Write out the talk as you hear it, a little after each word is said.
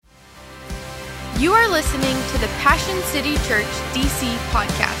You are listening to the Passion City Church DC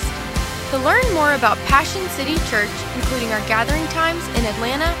podcast. To learn more about Passion City Church, including our gathering times in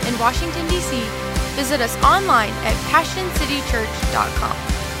Atlanta and Washington, D.C., visit us online at passioncitychurch.com.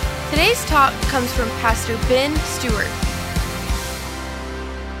 Today's talk comes from Pastor Ben Stewart.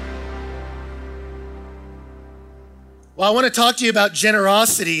 Well, I want to talk to you about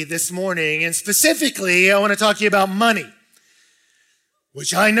generosity this morning, and specifically, I want to talk to you about money,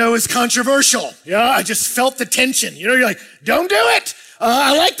 which I know is controversial. Yeah, I just felt the tension. You know, you're like, don't do it.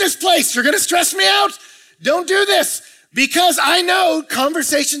 I like this place. You're going to stress me out. Don't do this. Because I know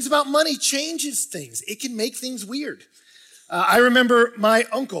conversations about money changes things. It can make things weird. I remember my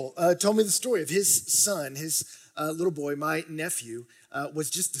uncle told me the story of his son, his little boy, my nephew, was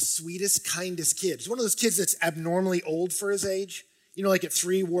just the sweetest, kindest kid. He's one of those kids that's abnormally old for his age. You know, like at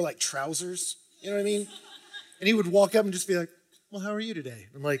 3, wore like trousers. You know what I mean? And he would walk up and just be like, well, how are you today?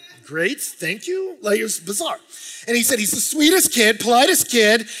 I'm like, great, thank you. Like, it was bizarre. And he said, he's the sweetest kid, politest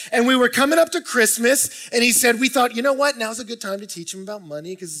kid. And we were coming up to Christmas. And he said, we thought, you know what? Now's a good time to teach him about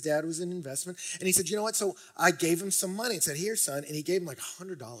money because his dad was in investment. And he said, you know what? So I gave him some money and said, here, son. And he gave him like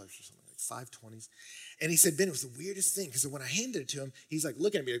 $100 or something, like 520s. And he said, Ben, it was the weirdest thing because when I handed it to him, he's like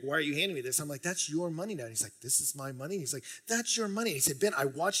looking at me like, why are you handing me this? I'm like, that's your money now. And he's like, this is my money. And he's like, that's your money. And he said, Ben, I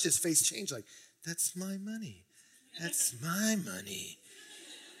watched his face change like, that's my money. That's my money.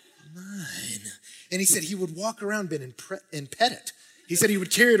 Mine. And he said he would walk around, Ben, and pet it. He said he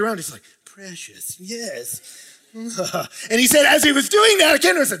would carry it around. He's like, precious, yes. And he said, as he was doing that,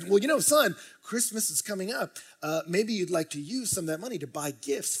 again, I said, well, you know, son, Christmas is coming up. Maybe you'd like to use some of that money to buy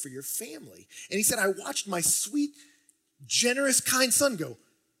gifts for your family. And he said, I watched my sweet, generous, kind son go,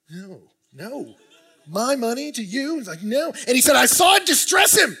 no, my money to you? He's like, no. And he said, I saw it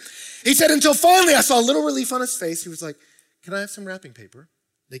distress him. He said, until finally I saw a little relief on his face. He was like, can I have some wrapping paper?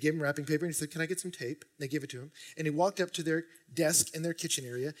 They gave him wrapping paper, and he said, can I get some tape? They gave it to him. And he walked up to their desk in their kitchen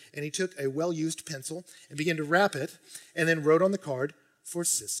area, and he took a well-used pencil and began to wrap it, and then wrote on the card, for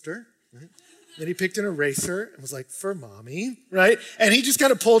sister. Right? Then he picked an eraser and was like, for mommy, right? And he just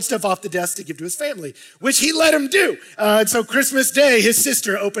kind of pulled stuff off the desk to give to his family, which he let him do. And so Christmas Day, his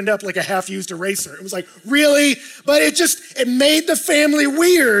sister opened up like a half-used eraser. It was like, really? But it made the family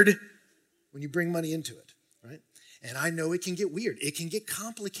weird when you bring money into it, right? And I know it can get weird. It can get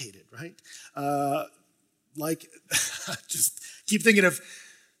complicated, right? Just keep thinking of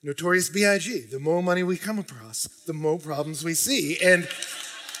Notorious B.I.G. The more money we come across, the more problems we see. And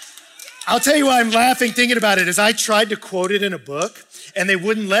I'll tell you why I'm laughing thinking about it is I tried to quote it in a book and they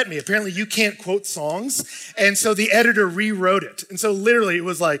wouldn't let me. Apparently you can't quote songs. And so the editor rewrote it. And so literally it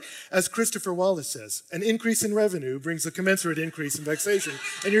was like, as Christopher Wallace says, an increase in revenue brings a commensurate increase in vexation.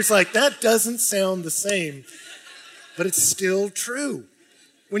 And you're just like, that doesn't sound the same, but it's still true.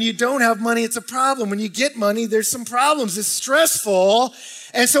 When you don't have money, it's a problem. When you get money, there's some problems. It's stressful.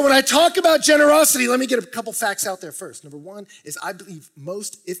 And so when I talk about generosity, let me get a couple facts out there first. Number one is I believe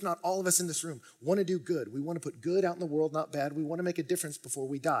most, if not all of us in this room, want to do good. We want to put good out in the world, not bad. We want to make a difference before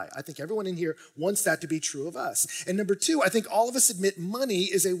we die. I think everyone in here wants that to be true of us. And number two, I think all of us admit money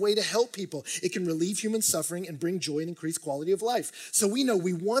is a way to help people. It can relieve human suffering and bring joy and increase quality of life. So we know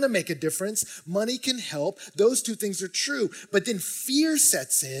we want to make a difference. Money can help. Those two things are true. But then fear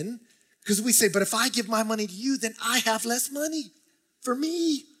sets in because we say, but if I give my money to you, then I have less money for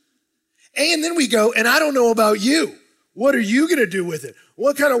me. And then we go, and I don't know about you. What are you going to do with it?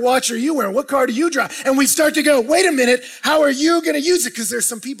 What kind of watch are you wearing? What car do you drive? And we start to go, wait a minute, how are you going to use it? Because there's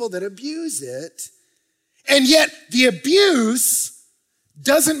some people that abuse it. And yet the abuse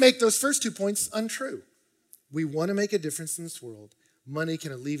doesn't make those first 2 points untrue. We want to make a difference in this world. Money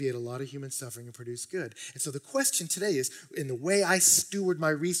can alleviate a lot of human suffering and produce good. And so the question today is, in the way I steward my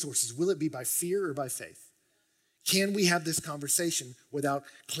resources, will it be by fear or by faith? Can we have this conversation without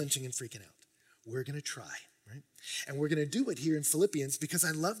clenching and freaking out? We're going to try, right? And we're going to do it here in Philippians because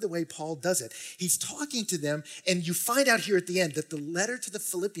I love the way Paul does it. He's talking to them, and you find out here at the end that the letter to the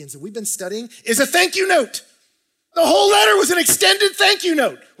Philippians that we've been studying is a thank you note. The whole letter was an extended thank you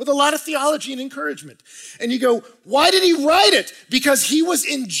note with a lot of theology and encouragement. And you go, why did he write it? Because he was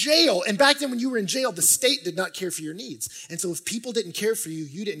in jail. And back then when you were in jail, the state did not care for your needs. And so if people didn't care for you,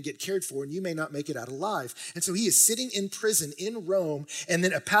 you didn't get cared for, and you may not make it out alive. And so he is sitting in prison in Rome, and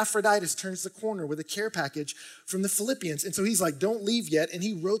then Epaphroditus turns the corner with a care package from the Philippians. And so he's like, don't leave yet. And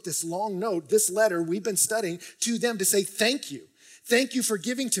he wrote this long note, this letter we've been studying, to them to say thank you. Thank you for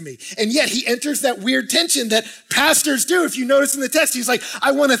giving to me. And yet he enters that weird tension that pastors do. If you notice in the text, he's like,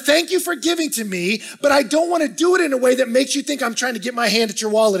 I want to thank you for giving to me, but I don't want to do it in a way that makes you think I'm trying to get my hand at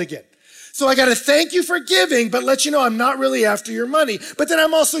your wallet again. So I got to thank you for giving, but let you know I'm not really after your money. But then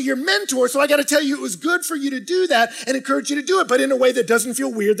I'm also your mentor, so I got to tell you it was good for you to do that and encourage you to do it, but in a way that doesn't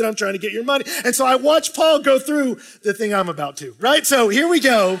feel weird that I'm trying to get your money. And so I watch Paul go through the thing I'm about to, right? So here we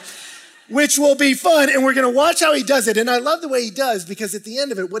go, which will be fun, and we're going to watch how he does it. And I love the way he does, because at the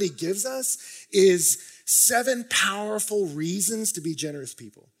end of it, what he gives us is 7 powerful reasons to be generous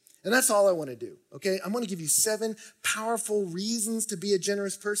people. And that's all I want to do, okay? I'm going to give you 7 powerful reasons to be a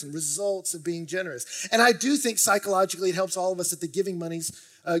generous person, results of being generous. And I do think psychologically it helps all of us that the giving money's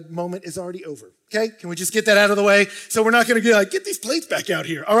moment is already over, okay? Can we just get that out of the way? So we're not going to be like, get these plates back out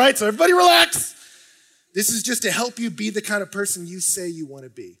here, all right? So everybody relax. This is just to help you be the kind of person you say you want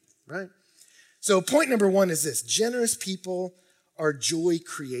to be, right? So point number 1 is this: generous people are joy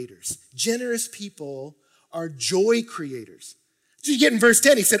creators. Generous people are joy creators. So you get in verse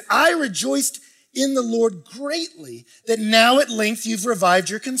 10, he said, I rejoiced in the Lord greatly that now at length you've revived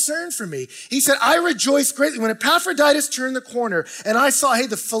your concern for me. He said, I rejoiced greatly. When Epaphroditus turned the corner and I saw, hey,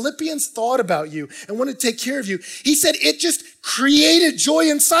 the Philippians thought about you and wanted to take care of you, he said, it just created joy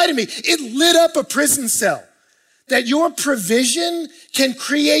inside of me. It lit up a prison cell. That your provision can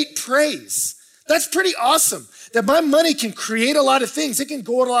create praise. That's pretty awesome. That my money can create a lot of things. It can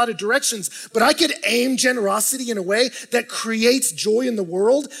go in a lot of directions, but I could aim generosity in a way that creates joy in the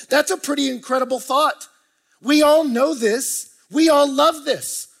world. That's a pretty incredible thought. We all know this. We all love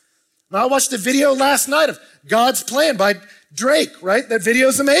this. I watched a video last night of God's Plan by Drake, right? That video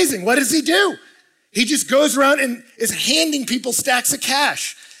is amazing. What does he do? He just goes around and is handing people stacks of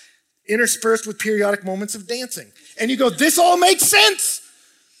cash, interspersed with periodic moments of dancing. And you go, this all makes sense.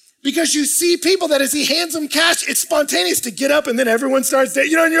 Because you see people that as he hands them cash, it's spontaneous to get up and then everyone starts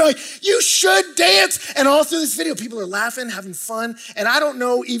dancing, and you're like, you should dance. And all through this video, people are laughing, having fun. And I don't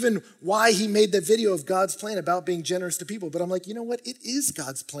know even why he made that video of God's plan about being generous to people, but I'm like, you know what? It is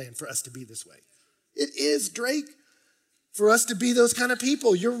God's plan for us to be this way. It is, Drake, for us to be those kind of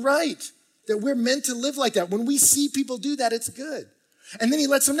people. You're right, that we're meant to live like that. When we see people do that, it's good. And then he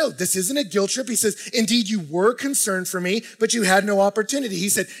lets them know, this isn't a guilt trip. He says, indeed, you were concerned for me, but you had no opportunity. He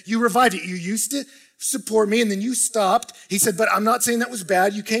said, you revived it. You used to support me and then you stopped. He said, but I'm not saying that was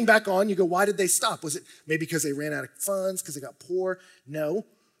bad. You came back on. You go, why did they stop? Was it maybe because they ran out of funds, because they got poor? No,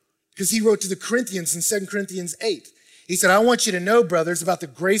 because he wrote to the Corinthians in 2 Corinthians 8. He said, I want you to know, brothers, about the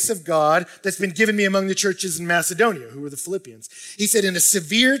grace of God that's been given me among the churches in Macedonia, who were the Philippians. He said, in a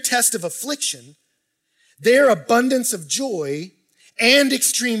severe test of affliction, their abundance of joy and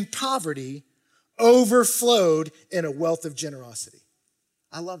extreme poverty overflowed in a wealth of generosity.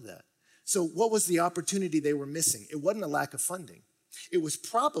 I love that. So what was the opportunity they were missing? It wasn't a lack of funding. It was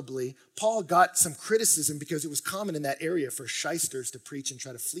probably, Paul got some criticism because it was common in that area for shysters to preach and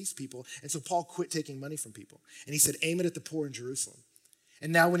try to fleece people. And so Paul quit taking money from people. And he said, aim it at the poor in Jerusalem.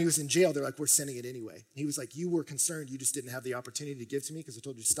 And now when he was in jail, they're like, we're sending it anyway. And he was like, you were concerned. You just didn't have the opportunity to give to me because I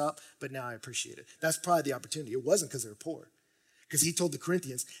told you to stop. But now I appreciate it. That's probably the opportunity. It wasn't because they were poor. Because he told the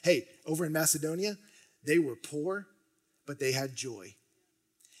Corinthians, hey, over in Macedonia, they were poor, but they had joy.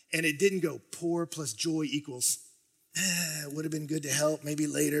 And it didn't go poor plus joy equals, it would have been good to help maybe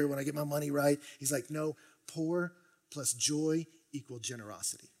later when I get my money right. He's like, no, poor plus joy equal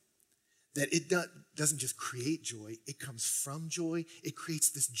generosity. That it doesn't just create joy, it comes from joy. It creates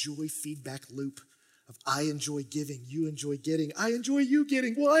this joy feedback loop of I enjoy giving, you enjoy getting, I enjoy you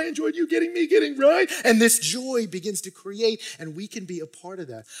getting, well, I enjoyed you getting, me getting, right? And this joy begins to create, and we can be a part of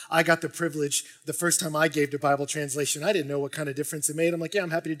that. I got the privilege, the first time I gave to Bible translation, I didn't know what kind of difference it made. I'm like, yeah,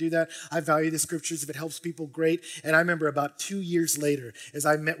 I'm happy to do that. I value the scriptures. If it helps people, great. And I remember about 2 years later, as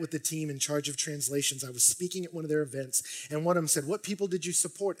I met with the team in charge of translations, I was speaking at one of their events, and one of them said, what people did you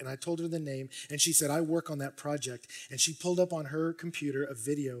support? And I told her the name, and she said, I work on that project. And she pulled up on her computer a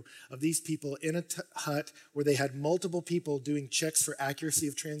video of these people in a hut where they had multiple people doing checks for accuracy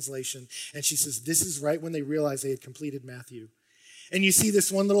of translation. And she says, this is right when they realized they had completed Matthew. And you see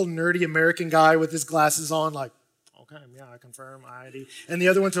this one little nerdy American guy with his glasses on, like, okay, yeah, I confirm, ID. And the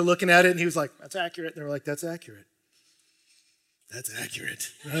other ones are looking at it, and he was like, that's accurate. And they were like, that's accurate. That's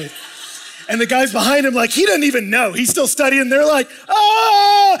accurate, right? And the guys behind him, like, he doesn't even know. He's still studying. They're like,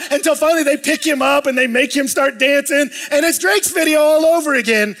 ah! Until finally they pick him up and they make him start dancing. And it's Drake's video all over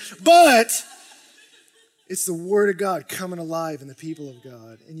again. But it's the word of God coming alive in the people of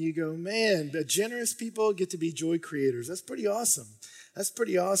God. And you go, man, the generous people get to be joy creators. That's pretty awesome. That's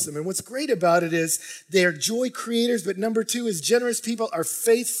pretty awesome. And what's great about it is they're joy creators, but number 2 is generous people are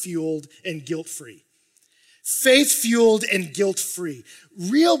faith-fueled and guilt-free. Faith-fueled and guilt-free.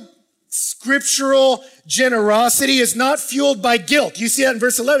 Real scriptural generosity is not fueled by guilt. You see that in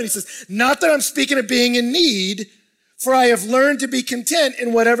verse 11. He says, not that I'm speaking of being in need, For I have learned to be content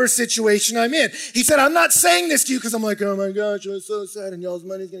in whatever situation I'm in. He said, I'm not saying this to you because I'm like, oh my gosh, I'm so sad and y'all's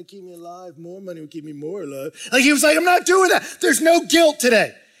money's going to keep me alive. More money will keep me more alive. Like he was like, I'm not doing that. There's no guilt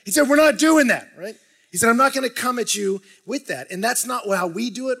today. He said, we're not doing that, right? He said, I'm not going to come at you with that. And that's not how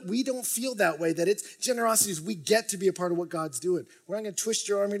we do it. We don't feel that way, that it's generosity is we get to be a part of what God's doing. We're not going to twist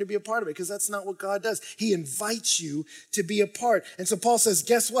your arm to be a part of it because that's not what God does. He invites you to be a part. And so Paul says,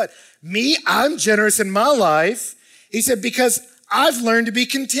 guess what? Me, I'm generous in my life. He said, because I've learned to be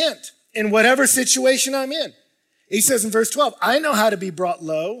content in whatever situation I'm in. He says in verse 12, I know how to be brought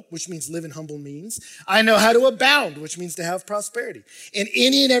low, which means live in humble means. I know how to abound, which means to have prosperity. In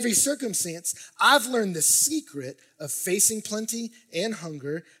any and every circumstance, I've learned the secret of facing plenty and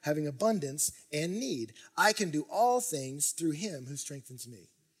hunger, having abundance and need. I can do all things through him who strengthens me.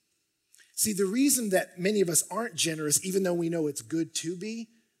 See, the reason that many of us aren't generous, even though we know it's good to be,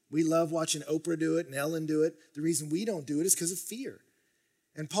 we love watching Oprah do it and Ellen do it. The reason we don't do it is because of fear.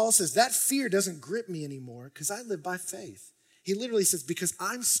 And Paul says that fear doesn't grip me anymore because I live by faith. He literally says, because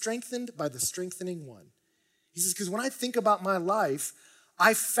I'm strengthened by the strengthening one. He says, because when I think about my life,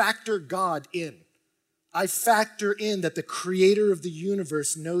 I factor God in. I factor in that the creator of the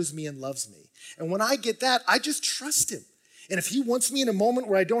universe knows me and loves me. And when I get that, I just trust him. And if he wants me in a moment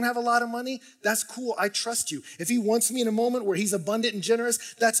where I don't have a lot of money, that's cool. I trust you. If he wants me in a moment where he's abundant and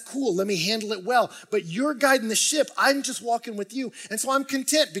generous, that's cool. Let me handle it well. But you're guiding the ship. I'm just walking with you. And so I'm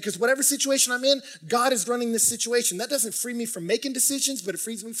content because whatever situation I'm in, God is running this situation. That doesn't free me from making decisions, but it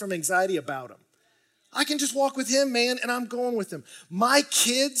frees me from anxiety about them. I can just walk with him, man, and I'm going with him. My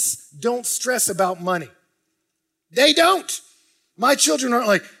kids don't stress about money. They don't. My children aren't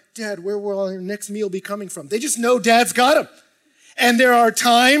like, Dad, where will our next meal be coming from? They just know Dad's got them. And there are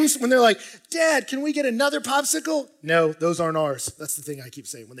times when they're like, Dad, can we get another popsicle? No, those aren't ours. That's the thing I keep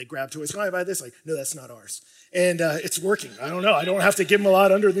saying when they grab toys. Can I buy this? Like, no, that's not ours. And it's working. I don't know. I don't have to give them a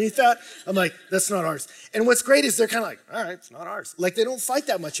lot underneath that. I'm like, that's not ours. And what's great is they're kind of like, all right, it's not ours. Like they don't fight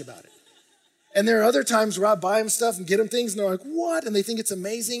that much about it. And there are other times where I buy them stuff and get them things and they're like, what? And they think it's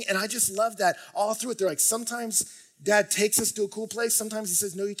amazing. And I just love that all through it. They're like, sometimes Dad takes us to a cool place. Sometimes he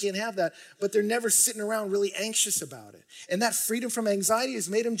says, no, you can't have that. But they're never sitting around really anxious about it. And that freedom from anxiety has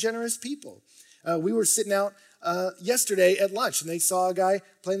made them generous people. We were sitting out yesterday at lunch and they saw a guy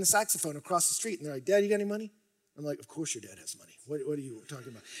playing the saxophone across the street. And they're like, Dad, you got any money? I'm like, of course your dad has money. What are you talking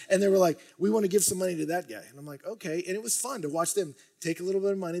about? And they were like, we want to give some money to that guy. And I'm like, okay. And it was fun to watch them take a little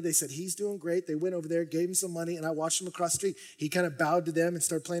bit of money. They said, he's doing great. They went over there, gave him some money, and I watched him across the street. He kind of bowed to them and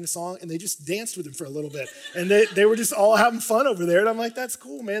started playing a song, and they just danced with him for a little bit. And they were just all having fun over there. And I'm like, that's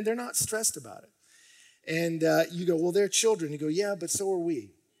cool, man. They're not stressed about it. And you go, well, they're children. You go, yeah, but so are we.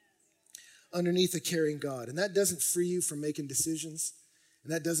 Underneath a caring God. And that doesn't free you from making decisions.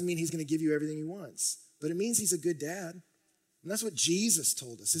 And that doesn't mean he's going to give you everything he wants. But it means he's a good dad. And that's what Jesus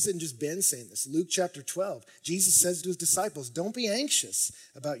told us. This isn't just Ben saying this. Luke chapter 12, Jesus says to his disciples, don't be anxious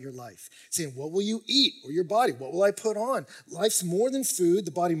about your life, saying, what will you eat or your body? What will I put on? Life's more than food,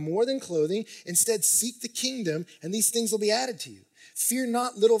 the body more than clothing. Instead, seek the kingdom, and these things will be added to you. Fear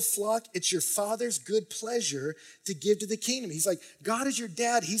not, little flock. It's your Father's good pleasure to give to the kingdom. He's like, God is your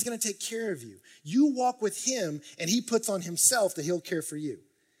dad. He's going to take care of you. You walk with him, and he puts on himself that he'll care for you.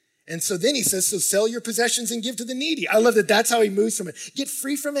 And so then he says, so sell your possessions and give to the needy. I love that that's how he moves from it. Get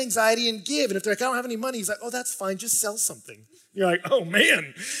free from anxiety and give. And if they're like, I don't have any money, he's like, oh, that's fine. Just sell something. You're like, oh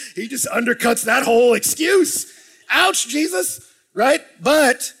man, he just undercuts that whole excuse. Ouch, Jesus, right?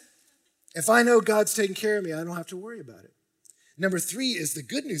 But if I know God's taking care of me, I don't have to worry about it. Number 3 is the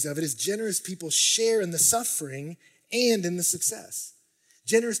good news of it is generous people share in the suffering and in the success.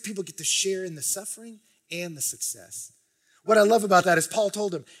 Generous people get to share in the suffering and the success. What I love about that is Paul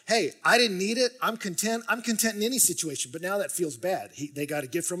told him, hey, I didn't need it. I'm content. I'm content in any situation, but now that feels bad. They got a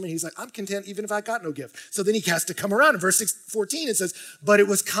gift from me. He's like, I'm content even if I got no gift. So then he has to come around. In verse 14, it says, but it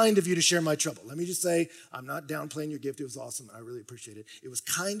was kind of you to share my trouble. Let me just say, I'm not downplaying your gift. It was awesome. I really appreciate it. It was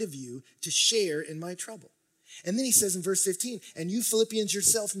kind of you to share in my trouble. And then he says in verse 15, and you Philippians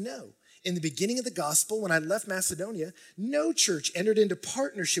yourself know, in the beginning of the gospel, when I left Macedonia, no church entered into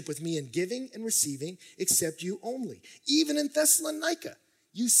partnership with me in giving and receiving except you only. Even in Thessalonica,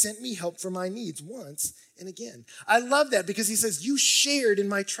 you sent me help for my needs once and again. I love that because he says, you shared in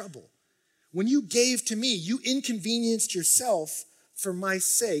my trouble. When you gave to me, you inconvenienced yourself for my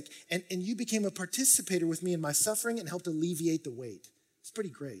sake, and you became a participator with me in my suffering and helped alleviate the weight. It's pretty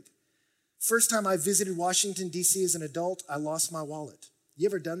great. First time I visited Washington, D.C. as an adult, I lost my wallet. You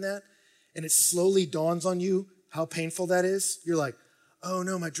ever done that? And it slowly dawns on you how painful that is. You're like, oh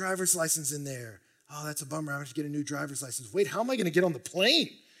no, my driver's license in there. Oh, that's a bummer. I have to get a new driver's license. Wait, how am I going to get on the plane?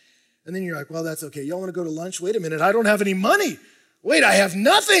 And then you're like, well, that's okay. Y'all want to go to lunch? Wait a minute, I don't have any money. Wait, I have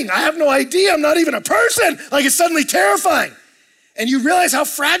nothing. I have no idea. I'm not even a person. Like, it's suddenly terrifying. And you realize how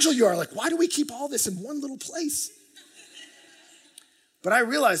fragile you are. Like, why do we keep all this in one little place? But I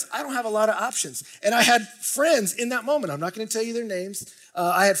realized I don't have a lot of options. And I had friends in that moment. I'm not going to tell you their names.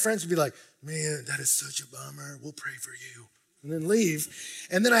 I had friends who'd be like, man, that is such a bummer. We'll pray for you. And then leave.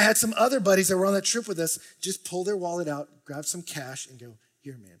 And then I had some other buddies that were on that trip with us just pull their wallet out, grab some cash, and go,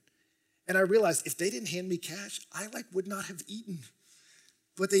 here, man. And I realized if they didn't hand me cash, I would not have eaten.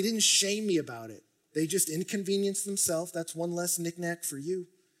 But they didn't shame me about it. They just inconvenienced themselves. That's one less knickknack for you.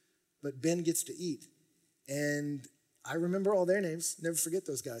 But Ben gets to eat. And I remember all their names. Never forget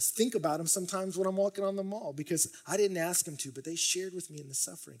those guys. Think about them sometimes when I'm walking on the mall because I didn't ask them to, but they shared with me in the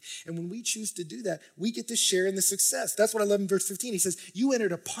suffering. And when we choose to do that, we get to share in the success. That's what I love in verse 15. He says, you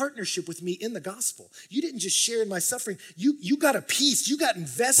entered a partnership with me in the gospel. You didn't just share in my suffering. You got a piece. You got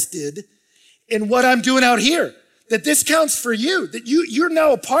invested in what I'm doing out here, that this counts for you, that you're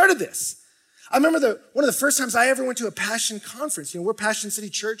now a part of this. I remember one of the first times I ever went to a Passion conference. We're Passion City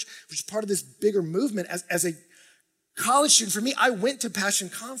Church, which is part of this bigger movement. As a college student, for me, I went to Passion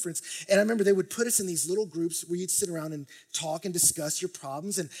Conference, and I remember they would put us in these little groups where you'd sit around and talk and discuss your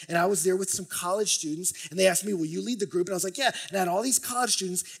problems, and I was there with some college students, and they asked me, will you lead the group? And I was like, yeah. And I had all these college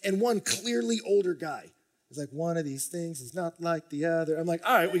students and one clearly older guy. It's like, one of these things is not like the other. I'm like,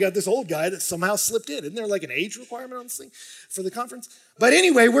 all right, we got this old guy that somehow slipped in. Isn't there like an age requirement on this thing for the conference? But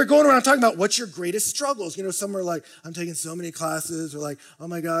anyway, we're going around talking about what's your greatest struggles. Some are like, I'm taking so many classes, or like, oh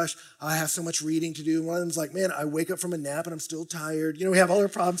my gosh, I have so much reading to do. And one of them's like, man, I wake up from a nap and I'm still tired. We have all our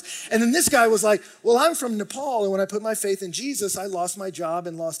problems. And then this guy was like, well, I'm from Nepal, and when I put my faith in Jesus, I lost my job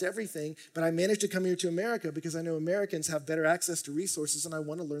and lost everything, but I managed to come here to America because I know Americans have better access to resources and I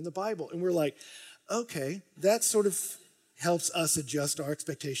want to learn the Bible. And we're like, okay, that sort of helps us adjust our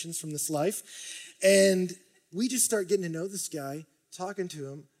expectations from this life. And we just start getting to know this guy, talking to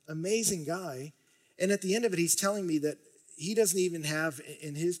him, amazing guy. And at the end of it, he's telling me that he doesn't even have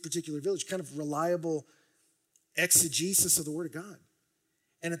in his particular village kind of reliable exegesis of the Word of God.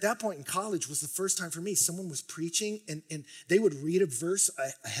 And at that point in college was the first time for me, someone was preaching and they would read a verse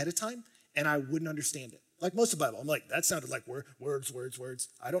ahead of time and I wouldn't understand it. Like most of the Bible, I'm like, that sounded like words.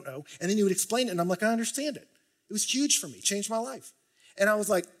 I don't know. And then he would explain it, and I'm like, I understand it. It was huge for me, changed my life. And I was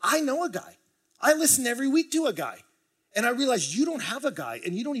like, I know a guy. I listen every week to a guy. And I realized you don't have a guy,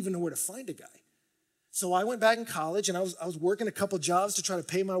 and you don't even know where to find a guy. So I went back in college, and I was working a couple jobs to try to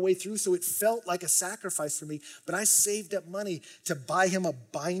pay my way through, so it felt like a sacrifice for me. But I saved up money to buy him a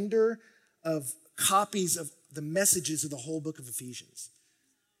binder of copies of the messages of the whole book of Ephesians.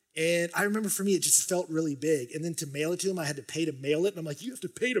 And I remember for me, it just felt really big. And then to mail it to him, I had to pay to mail it. And I'm like, you have to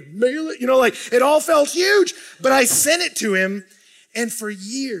pay to mail it? It all felt huge. But I sent it to him. And for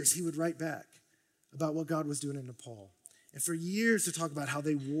years, he would write back about what God was doing in Nepal. And for years to talk about how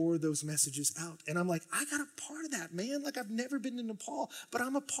they wore those messages out. And I'm like, I got a part of that, man. Like, I've never been to Nepal, but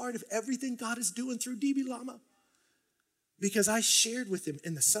I'm a part of everything God is doing through DB Lama. Because I shared with him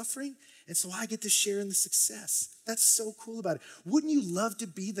in the suffering, and so I get to share in the success. That's so cool about it. Wouldn't you love to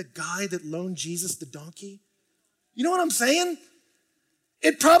be the guy that loaned Jesus the donkey? You know what I'm saying?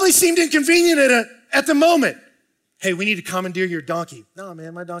 It probably seemed inconvenient at the moment. Hey, we need to commandeer your donkey. No,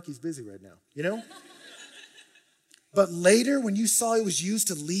 man, my donkey's busy right now, But later, when you saw it was used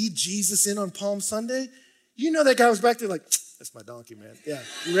to lead Jesus in on Palm Sunday, that guy was back there like, that's my donkey, man. Yeah,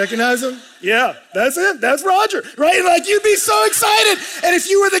 you recognize him? Yeah, that's him. That's Roger, right? And like, you'd be so excited. And if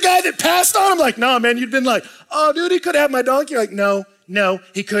you were the guy that passed on him, like, nah, man, you'd been like, oh, dude, he could have my donkey. You're like, no,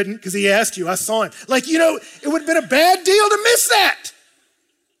 he couldn't because he asked you. I saw him. Like, it would have been a bad deal to miss that.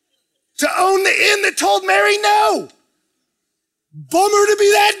 To own the inn that told Mary no. Bummer to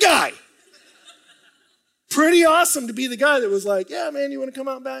be that guy. Pretty awesome to be the guy that was like, yeah, man, you want to come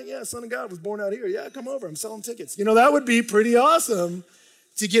out back? Yeah, Son of God was born out here. Yeah, come over. I'm selling tickets. That would be pretty awesome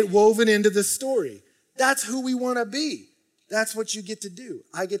to get woven into the story. That's who we want to be. That's what you get to do.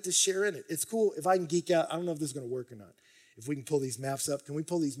 I get to share in it. It's cool if I can geek out. I don't know if this is going to work or not. If we can pull these maps up. Can we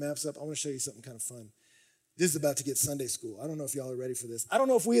pull these maps up? I want to show you something kind of fun. This is about to get Sunday school. I don't know if y'all are ready for this. I don't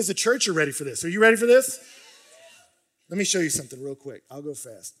know if we as a church are ready for this. Are you ready for this? Let me show you something real quick. I'll go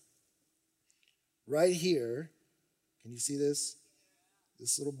fast. Right here, can you see this?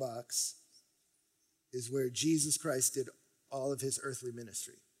 This little box is where Jesus Christ did all of his earthly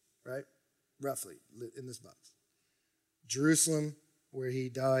ministry, right? Roughly, in this box. Jerusalem, where he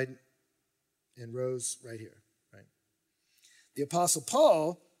died and rose, right here, right? The Apostle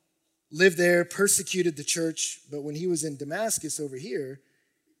Paul lived there, persecuted the church, but when he was in Damascus over here,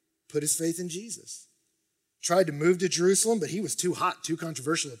 put his faith in Jesus. tried to move to Jerusalem, but he was too hot, too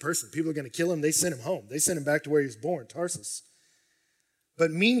controversial a person. People are going to kill him. They sent him home. They sent him back to where he was born, Tarsus.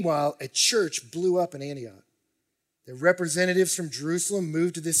 But meanwhile, a church blew up in Antioch. The representatives from Jerusalem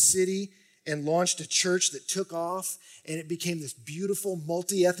moved to this city and launched a church that took off, and it became this beautiful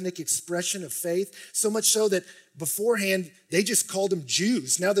multi-ethnic expression of faith, so much so that beforehand, they just called them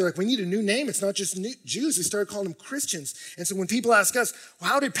Jews. Now they're like, we need a new name. It's not just Jews. We started calling them Christians. And so when people ask us,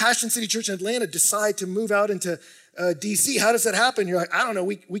 well, how did Passion City Church in Atlanta decide to move out into DC? How does that happen? You're like, I don't know.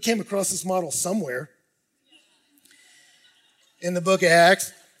 We came across this model somewhere in the book of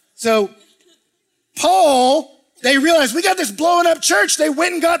Acts. So Paul, they realized we got this blowing up church. They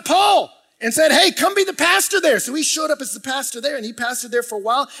went and got Paul and said, hey, come be the pastor there. So he showed up as the pastor there, and he pastored there for a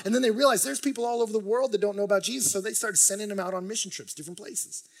while. And then they realized there's people all over the world that don't know about Jesus. So they started sending him out on mission trips, different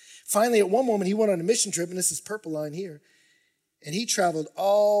places. Finally, at one moment, he went on a mission trip, and this is purple line here. And he traveled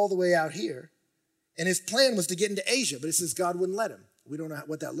all the way out here. And his plan was to get into Asia, but it says God wouldn't let him. We don't know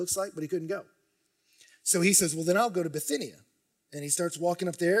what that looks like, but he couldn't go. So he says, well, then I'll go to Bithynia. And he starts walking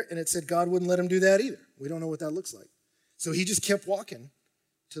up there, and it said God wouldn't let him do that either. We don't know what that looks like. So he just kept walking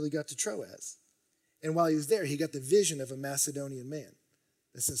till he got to Troas. And while he was there, he got the vision of a Macedonian man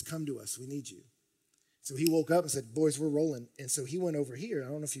that says, come to us, we need you. So he woke up and said, boys, we're rolling. And so he went over here. I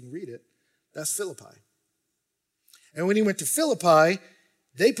don't know if you can read it. That's Philippi. And when he went to Philippi,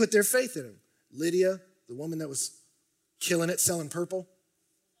 they put their faith in him. Lydia, the woman that was killing it, selling purple.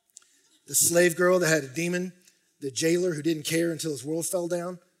 The slave girl that had a demon. The jailer who didn't care until his world fell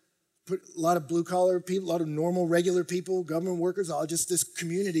down. Put a lot of blue-collar people, a lot of normal, regular people, government workers, all just this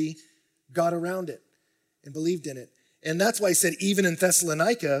community got around it and believed in it. And that's why he said, even in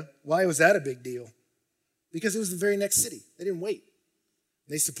Thessalonica, why was that a big deal? Because it was the very next city. They didn't wait.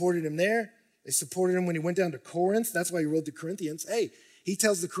 They supported him there. They supported him when he went down to Corinth. That's why he wrote the Corinthians. Hey, he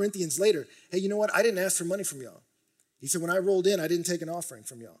tells the Corinthians later, hey, you know what? I didn't ask for money from y'all. He said, when I rolled in, I didn't take an offering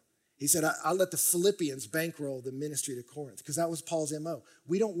from y'all. He said, I'll let the Philippians bankroll the ministry to Corinth, because that was Paul's MO.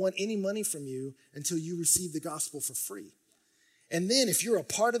 We don't want any money from you until you receive the gospel for free. And then if you're a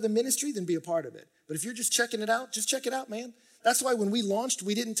part of the ministry, then be a part of it. But if you're just checking it out, just check it out, man. That's why when we launched,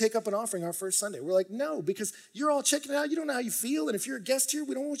 we didn't take up an offering our first Sunday. We're like, no, because you're all checking it out. You don't know how you feel. And if you're a guest here,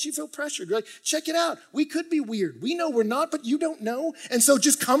 we don't want you to feel pressured. You're like, check it out. We could be weird. We know we're not, but you don't know. And so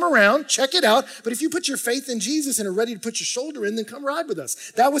just come around, check it out. But if you put your faith in Jesus and are ready to put your shoulder in, then come ride with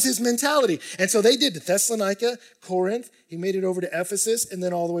us. That was his mentality. And so they did to Thessalonica, Corinth. He made it over to Ephesus and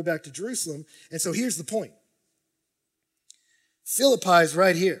then all the way back to Jerusalem. And so here's the point. Philippi is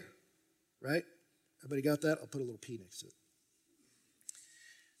right here, right? Everybody got that? I'll put a little P next to it.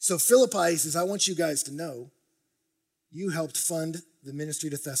 So Philippi says, I want you guys to know you helped fund the ministry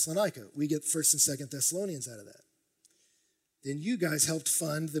to Thessalonica. We get 1st and 2nd Thessalonians out of that. Then you guys helped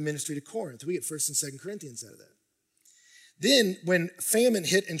fund the ministry to Corinth. We get 1st and 2nd Corinthians out of that. Then when famine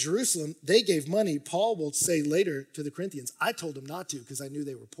hit in Jerusalem, they gave money. Paul will say later to the Corinthians, I told them not to because I knew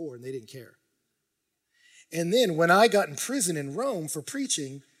they were poor and they didn't care. And then when I got in prison in Rome for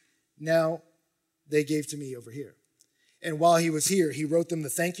preaching, now they gave to me over here. And while he was here, he wrote them the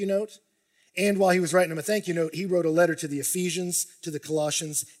thank you note. And while he was writing them a thank you note, he wrote a letter to the Ephesians, to the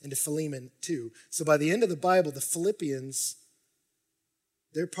Colossians, and to Philemon too. So by the end of the Bible, the Philippians,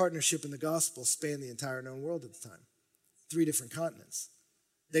 their partnership in the gospel spanned the entire known world at the time. 3 different continents.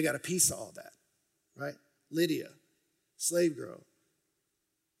 They got a piece of all that, right? Lydia, slave girl,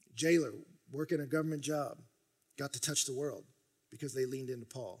 jailer, working a government job, got to touch the world because they leaned into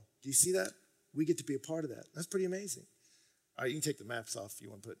Paul. Do you see that? We get to be a part of that. That's pretty amazing. All right, you can take the maps off if you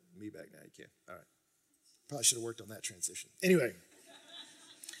want to put me back now. You can. All right. Probably should have worked on that transition. Anyway.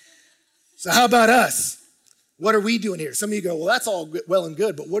 So how about us? What are we doing here? Some of you go, well, that's all well and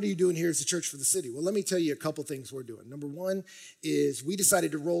good, but what are you doing here as a church for the city? Well, let me tell you a couple things we're doing. Number one is we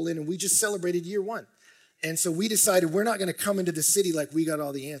decided to roll in, and we just celebrated year 1. And so we decided we're not going to come into the city like we got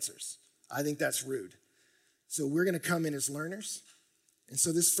all the answers. I think that's rude. So we're going to come in as learners. And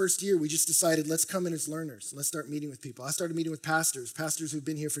so this first year, we just decided, let's come in as learners. Let's start meeting with people. I started meeting with pastors who've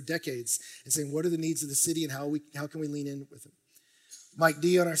been here for decades, and saying, what are the needs of the city and how can we lean in with them? Mike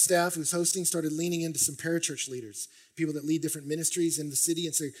D on our staff, who's hosting, started leaning into some parachurch leaders, people that lead different ministries in the city,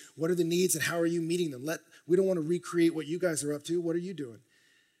 and say, what are the needs and how are you meeting them? We don't want to recreate what you guys are up to. What are you doing?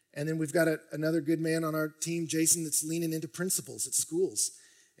 And then we've got another good man on our team, Jason, that's leaning into principals at schools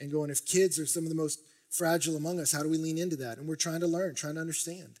and going, if kids are some of the most fragile among us, how do we lean into that? And we're trying to learn, trying to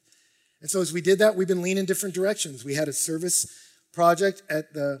understand. And so as we did that, we've been leaning different directions. We had a service project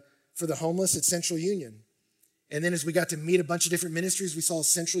for the homeless at Central Union. And then as we got to meet a bunch of different ministries, we saw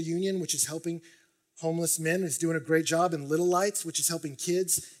Central Union, which is helping homeless men, is doing a great job in Little Lights, which is helping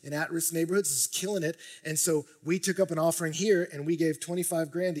kids in at-risk neighborhoods, is killing it. And so we took up an offering here and we gave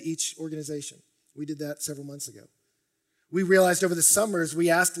 25 grand to each organization. We did that several months ago. We realized over the summers, we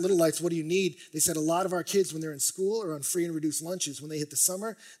asked Little Lights, what do you need? They said a lot of our kids, when they're in school, are on free and reduced lunches. When they hit the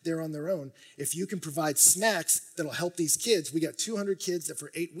summer, they're on their own. If you can provide snacks that'll help these kids, we got 200 kids that for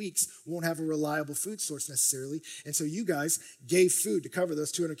 8 weeks won't have a reliable food source necessarily. And so you guys gave food to cover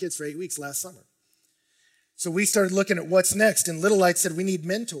those 200 kids for 8 weeks last summer. So we started looking at what's next, and Little Lights said we need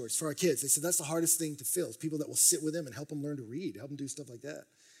mentors for our kids. They said that's the hardest thing to fill, is people that will sit with them and help them learn to read, help them do stuff like that.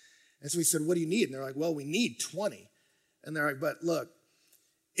 And so we said, what do you need? And they're like, well, we need 20. And they're like, but look,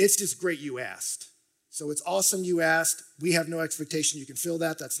 it's just great you asked. So it's awesome you asked. We have no expectation you can fill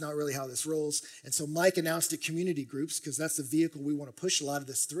that. That's not really how this rolls. And so Mike announced at community groups, because that's the vehicle we want to push a lot of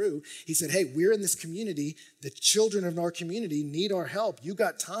this through. He said, hey, we're in this community. The children of our community need our help. You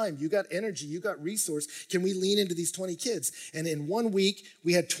got time, you got energy, you got resource. Can we lean into these 20 kids? And in 1 week,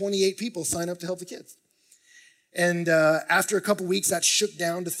 we had 28 people sign up to help the kids. And after a couple weeks, that shook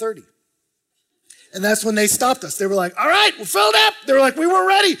down to 30. And that's when they stopped us. They were like, all right, we're filled up. They were like, we weren't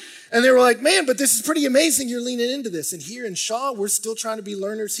ready. And they were like, man, but this is pretty amazing. You're leaning into this. And here in Shaw, we're still trying to be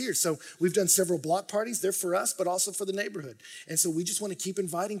learners here. So we've done several block parties. They're for us, but also for the neighborhood. And so we just want to keep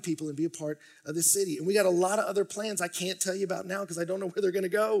inviting people and be a part of the city. And we got a lot of other plans I can't tell you about now because I don't know where they're going to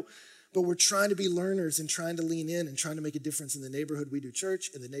go. But we're trying to be learners and trying to lean in and trying to make a difference in the neighborhood we do church,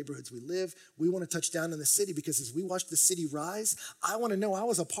 in the neighborhoods we live. We want to touch down in the city because as we watch the city rise, I want to know I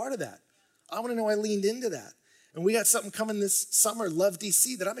was a part of that. I want to know I leaned into that. And we got something coming this summer, Love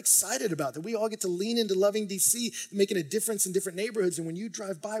DC, that I'm excited about, that we all get to lean into loving DC, making a difference in different neighborhoods. And when you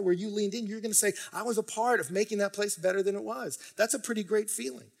drive by where you leaned in, you're going to say, I was a part of making that place better than it was. That's a pretty great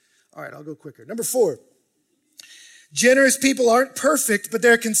feeling. All right, I'll go quicker. Number 4, generous people aren't perfect, but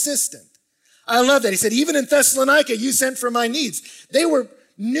they're consistent. I love that. He said, even in Thessalonica, you sent for my needs. They were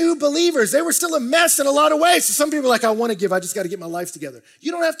new believers. They were still a mess in a lot of ways. So some people are like, I want to give. I just got to get my life together.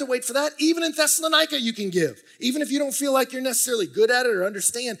 You don't have to wait for that. Even in Thessalonica, you can give. Even if you don't feel like you're necessarily good at it or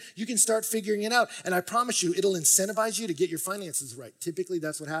understand, you can start figuring it out. And I promise you, it'll incentivize you to get your finances right. Typically,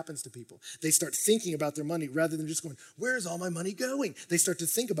 that's what happens to people. They start thinking about their money rather than just going, where is all my money going? They start to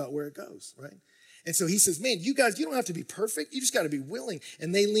think about where it goes, right? And so he says, man, you guys, you don't have to be perfect. You just got to be willing.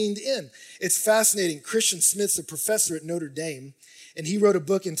 And they leaned in. It's fascinating. Christian Smith's a professor at Notre Dame, and he wrote a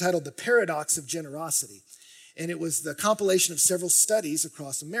book entitled The Paradox of Generosity. And it was the compilation of several studies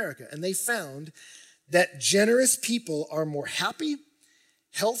across America. And they found that generous people are more happy,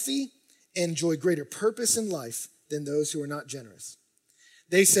 healthy, and enjoy greater purpose in life than those who are not generous.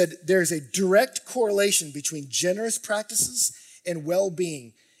 They said there's a direct correlation between generous practices and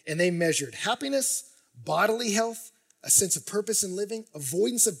well-being. And they measured happiness, bodily health, a sense of purpose in living,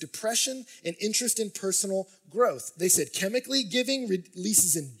 avoidance of depression, and interest in personal growth. They said chemically giving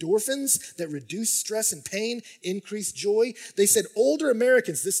releases endorphins that reduce stress and pain, increase joy. They said older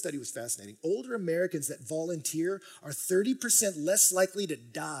Americans, this study was fascinating, older Americans that volunteer are 30% less likely to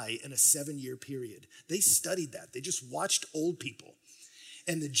die in a 7-year period. They studied that. They just watched old people.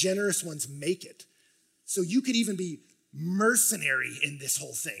 And the generous ones make it. So you could even be mercenary in this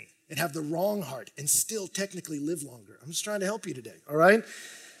whole thing and have the wrong heart and still technically live longer. I'm just trying to help you today, all right?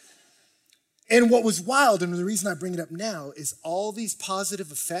 And what was wild, and the reason I bring it up now, is all these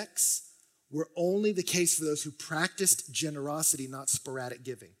positive effects were only the case for those who practiced generosity, not sporadic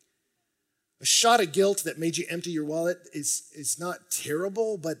giving. A shot of guilt that made you empty your wallet is not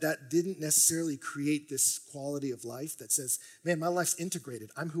terrible, but that didn't necessarily create this quality of life that says, man, my life's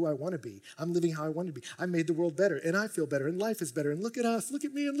integrated. I'm who I want to be. I'm living how I want to be. I made the world better, and I feel better, and life is better, and look at us, look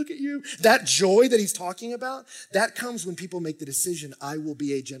at me, and look at you. That joy that he's talking about, that comes when people make the decision, I will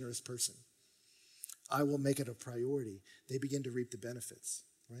be a generous person. I will make it a priority. They begin to reap the benefits,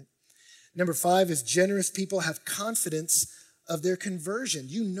 right? Number 5 is generous people have confidence of their conversion.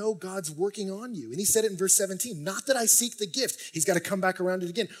 You know God's working on you. And he said it in verse 17, not that I seek the gift. He's got to come back around it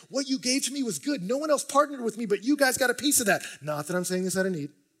again. What you gave to me was good. No one else partnered with me, but you guys got a piece of that. Not that I'm saying this out of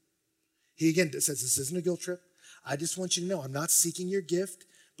need. He again says, this isn't a guilt trip. I just want you to know I'm not seeking your gift,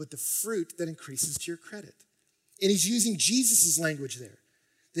 but the fruit that increases to your credit. And he's using Jesus' language there.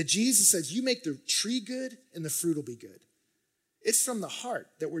 That Jesus says, you make the tree good and the fruit will be good. It's from the heart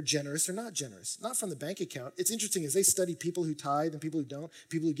that we're generous or not generous, not from the bank account. It's interesting as they study people who tithe and people who don't,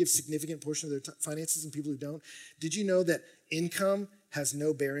 people who give significant portion of their finances and people who don't. Did you know that income has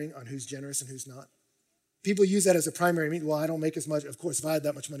no bearing on who's generous and who's not? People use that as a primary means. Well, I don't make as much. Of course, if I had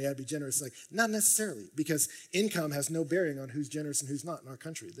that much money, I'd be generous. Like, not necessarily, because income has no bearing on who's generous and who's not in our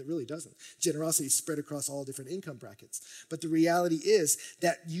country. That really doesn't. Generosity is spread across all different income brackets. But the reality is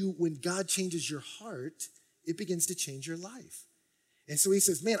that when God changes your heart, it begins to change your life. And so he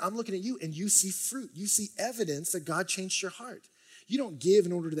says, man, I'm looking at you and you see fruit. You see evidence that God changed your heart. You don't give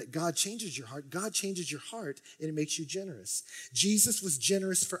in order that God changes your heart. God changes your heart and it makes you generous. Jesus was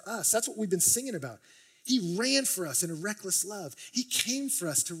generous for us. That's what we've been singing about. He ran for us in a reckless love. He came for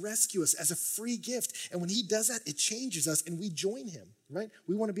us to rescue us as a free gift. And when he does that, it changes us and we join him, right?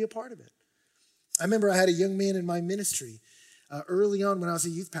 We want to be a part of it. I remember I had a young man in my ministry early on when I was a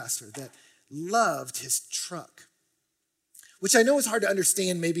youth pastor that loved his truck, which I know is hard to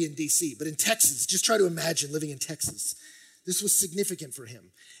understand maybe in DC, but in Texas, just try to imagine living in Texas. This was significant for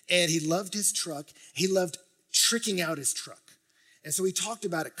him. And he loved his truck. He loved tricking out his truck. And so he talked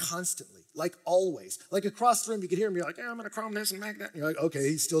about it constantly, like always. Like across the room, you could hear him be like, yeah, I'm going to chrome this and make that. And you're like, okay,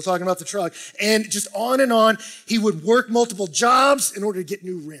 he's still talking about the truck. And just on and on, he would work multiple jobs in order to get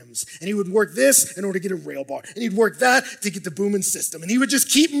new rims. And he would work this in order to get a rail bar. And he'd work that to get the booming system. And he would just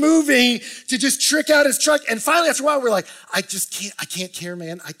keep moving to just trick out his truck. And finally, after a while, we're like, I can't care,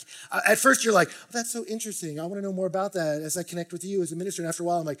 man. At first, you're like, oh, that's so interesting. I want to know more about that as I connect with you as a minister. And after a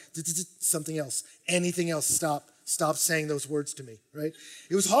while, I'm like, something else. Anything else, Stop saying those words to me, right?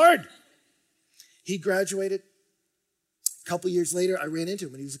 It was hard. He graduated. A couple years later, I ran into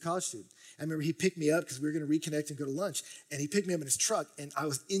him when he was a college student. I remember he picked me up because we were going to reconnect and go to lunch. And he picked me up in his truck, and I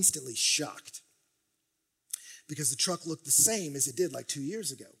was instantly shocked because the truck looked the same as it did like 2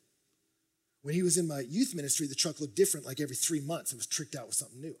 years ago. When he was in my youth ministry, the truck looked different like every 3 months. It was tricked out with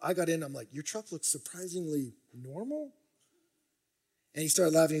something new. I got in, I'm like, your truck looks surprisingly normal? And he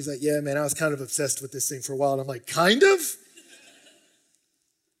started laughing. He's like, yeah, man, I was kind of obsessed with this thing for a while. And I'm like, kind of?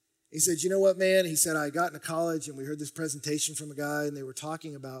 He said, you know what, man? He said, I got into college and we heard this presentation from a guy and they were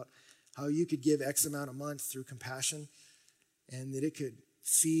talking about how you could give X amount a month through compassion and that it could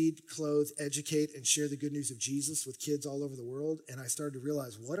feed, clothe, educate, and share the good news of Jesus with kids all over the world. And I started to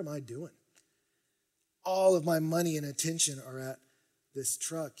realize, what am I doing? All of my money and attention are at this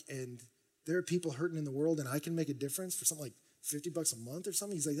truck. And there are people hurting in the world and I can make a difference for something like $50 a month or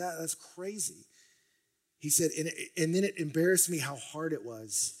something. He's like, that's crazy. He said, and then it embarrassed me how hard it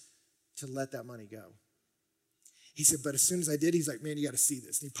was to let that money go. He said, but as soon as I did, he's like, man, you got to see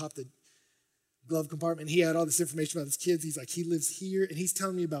this. And he popped the glove compartment. He had all this information about his kids. He's like, he lives here. And he's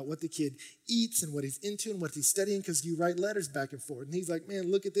telling me about what the kid eats and what he's into and what he's studying because you write letters back and forth. And he's like,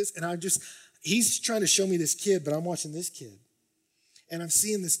 man, look at this. And he's trying to show me this kid, but I'm watching this kid. And I'm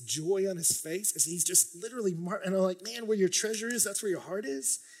seeing this joy on his face as he's just literally, and I'm like, man, where your treasure is, that's where your heart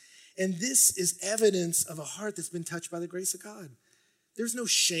is. And this is evidence of a heart that's been touched by the grace of God. There's no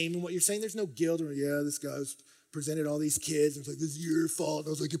shame in what you're saying. There's no guilt or, yeah, this guy's presented all these kids. And it's like, this is your fault. And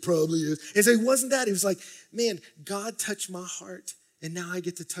I was like, it probably is. And so it wasn't that. It was like, man, God touched my heart. And now I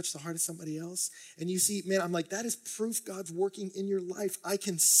get to touch the heart of somebody else. And you see, man, I'm like, that is proof God's working in your life. I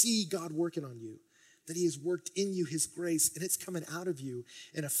can see God working on you. That he has worked in you his grace and it's coming out of you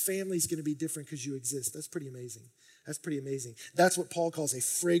and a family's going to be different because you exist. That's pretty amazing. That's pretty amazing. That's what Paul calls a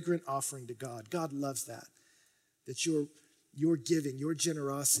fragrant offering to God. God loves that. That your giving, your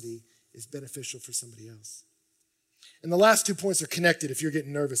generosity is beneficial for somebody else. And the last 2 points are connected if you're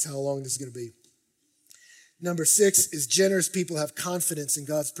getting nervous how long this is going to be. Number 6 is generous people have confidence in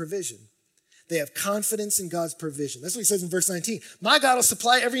God's provision. They have confidence in God's provision. That's what he says in verse 19. My God will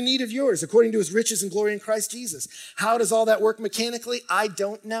supply every need of yours according to his riches and glory in Christ Jesus. How does all that work mechanically? I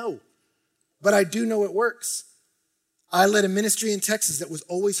don't know. But I do know it works. I led a ministry in Texas that was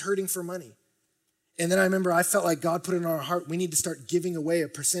always hurting for money. And then I remember I felt like God put it in our heart, we need to start giving away a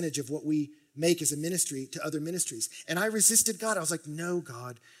percentage of what we make as a ministry to other ministries. And I resisted God. I was like, no,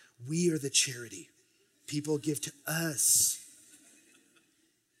 God, we are the charity. People give to us.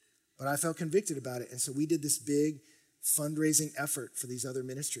 But I felt convicted about it. And so we did this big fundraising effort for these other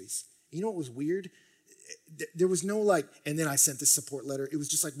ministries. You know what was weird? There was no like, and then I sent this support letter. It was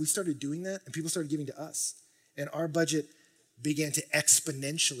just like we started doing that and people started giving to us. And our budget began to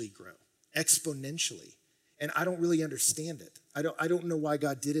exponentially grow. Exponentially. And I don't really understand it. I don't know why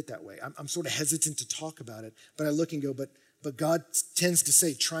God did it that way. I'm sort of hesitant to talk about it. But I look and go, but God tends to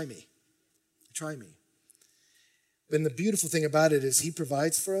say, try me. Try me. And the beautiful thing about it is he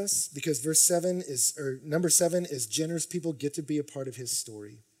provides for us because number 7 is generous people get to be a part of his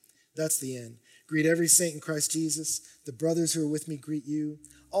story. That's the end. Greet every saint in Christ Jesus. The brothers who are with me greet you.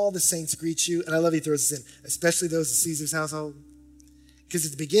 All the saints greet you. And I love he throws this in, especially those of Caesar's household. Because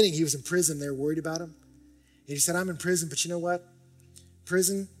at the beginning, he was in prison. They were worried about him. And he said, I'm in prison, but you know what?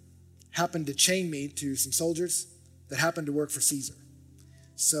 Prison happened to chain me to some soldiers that happened to work for Caesar.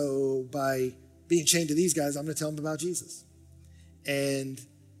 So by being chained to these guys, I'm going to tell them about Jesus. And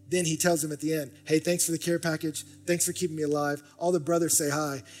then he tells them at the end, hey, thanks for the care package. Thanks for keeping me alive. All the brothers say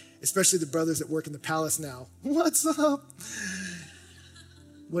hi, especially the brothers that work in the palace now. What's up?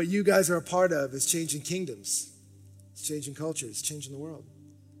 What you guys are a part of is changing kingdoms. It's changing cultures, changing the world.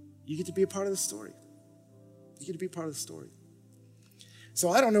 You get to be a part of the story. You get to be a part of the story. So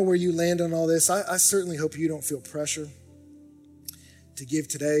I don't know where you land on all this. I certainly hope you don't feel pressure to give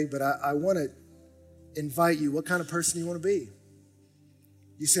today, but I want to invite you. What kind of person do you want to be?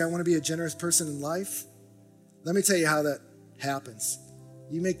 You say, I want to be a generous person in life. Let me tell you how that happens.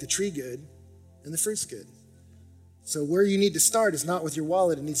 You make the tree good and the fruit's good. So where you need to start is not with your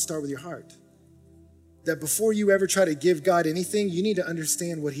wallet. It needs to start with your heart. That before you ever try to give God anything, you need to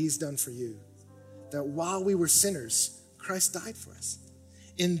understand what he's done for you. That while we were sinners, Christ died for us.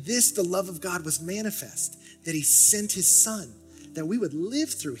 In this, the love of God was manifest, that he sent his son, that we would live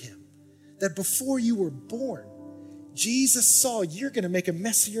through him. That before you were born, Jesus saw you're going to make a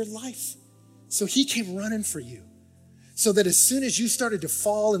mess of your life. So he came running for you. So that as soon as you started to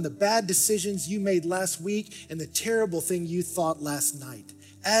fall in the bad decisions you made last week and the terrible thing you thought last night,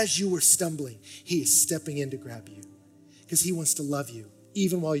 as you were stumbling, he is stepping in to grab you because he wants to love you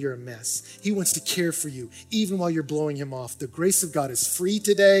even while you're a mess. He wants to care for you even while you're blowing him off. The grace of God is free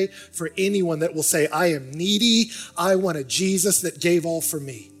today for anyone that will say, I am needy. I want a Jesus that gave all for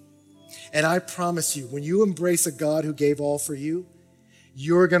me. And I promise you, when you embrace a God who gave all for you,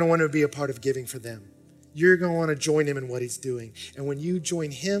 you're going to want to be a part of giving for them. You're going to want to join him in what he's doing. And when you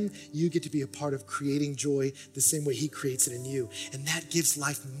join him, you get to be a part of creating joy the same way he creates it in you. And that gives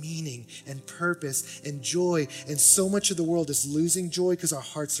life meaning and purpose and joy. And so much of the world is losing joy because our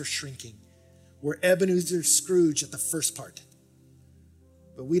hearts are shrinking. We're Ebenezer Scrooge at the first part.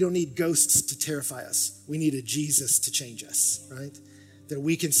 But we don't need ghosts to terrify us. We need a Jesus to change us, right? That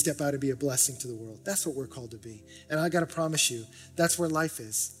we can step out and be a blessing to the world. That's what we're called to be. And I got to promise you, that's where life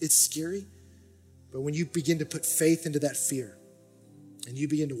is. It's scary. But when you begin to put faith into that fear and you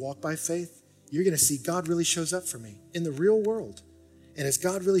begin to walk by faith, you're going to see God really shows up for me in the real world. And as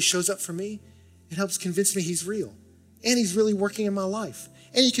God really shows up for me, it helps convince me he's real and he's really working in my life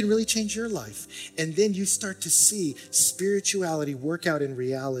and he can really change your life. And then you start to see spirituality work out in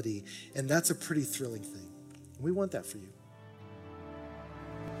reality. And that's a pretty thrilling thing. We want that for you.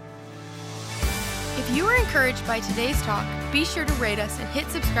 If you were encouraged by today's talk, be sure to rate us and hit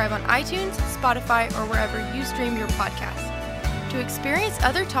subscribe on iTunes, Spotify, or wherever you stream your podcast. To experience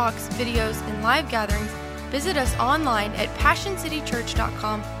other talks, videos, and live gatherings, visit us online at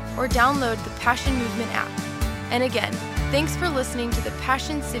PassionCityChurch.com or download the Passion Movement app. And again, thanks for listening to the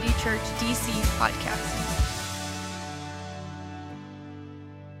Passion City Church DC podcast.